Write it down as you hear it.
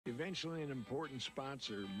Eventually, an important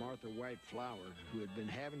sponsor, Martha White Flower, who had been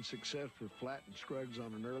having success with Flatt and Scruggs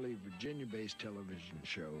on an early Virginia-based television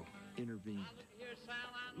show, intervened.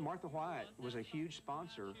 Martha White was a huge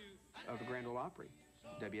sponsor of the Grand Ole Opry,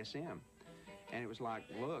 WSM. And it was like,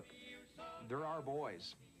 look, they're our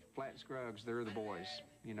boys. Flatt and Scruggs, they're the boys,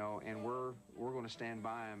 you know, and we're going to stand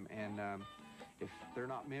by them. And if they're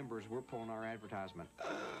not members, we're pulling our advertisement.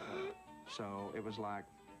 So it was like,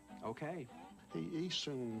 okay. He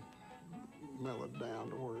soon mellowed down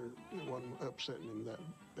to where it wasn't upsetting him that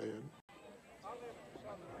bad.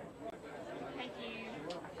 Thank you.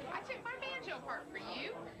 I took my banjo apart for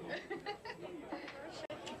you.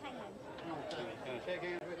 Shake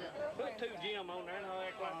hands with you. Put 2 Jim on there and I'll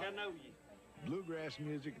act like I know you. Bluegrass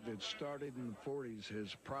music that started in the 40s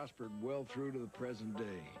has prospered well through to the present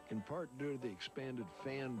day, in part due to the expanded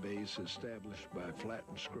fan base established by Flatt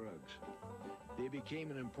and Scruggs. They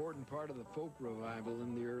became an important part of the folk revival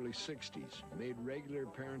in the early 60s, made regular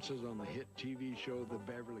appearances on the hit TV show The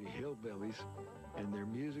Beverly Hillbillies, and their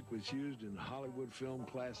music was used in Hollywood film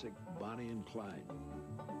classic Bonnie and Clyde.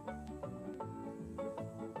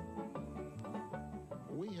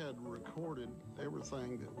 We had recorded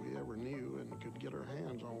everything that we ever knew and could get our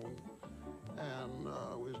hands on, and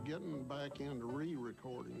was getting back into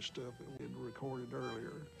re-recording stuff that we had recorded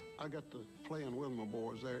earlier. I got to playing with my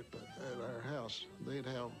boys there at our house. They'd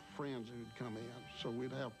have friends who'd come in, so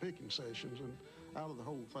we'd have picking sessions, and out of the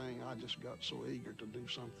whole thing, I just got so eager to do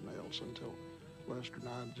something else until Lester and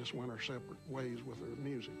I just went our separate ways with our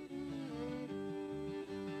music.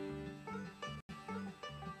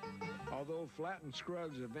 Although Flatt and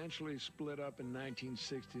Scruggs eventually split up in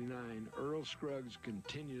 1969, Earl Scruggs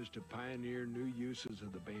continues to pioneer new uses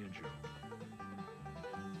of the banjo.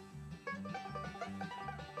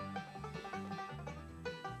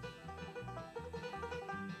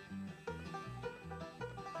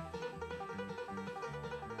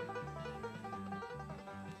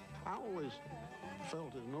 I always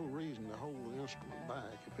felt there's no reason to hold the instrument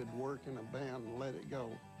back if it'd work in a band and let it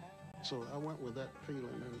go. So I went with that feeling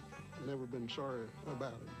and never been sorry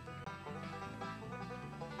about it.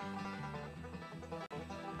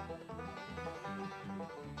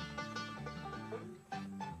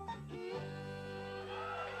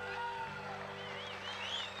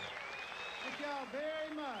 Thank y'all very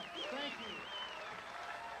much. Thank you.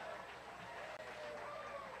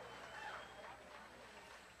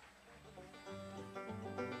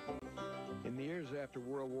 In the years after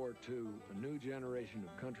World War II, a new generation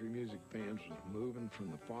of country music fans was moving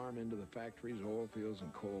from the farm into the factories, oil fields,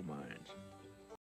 and coal mines.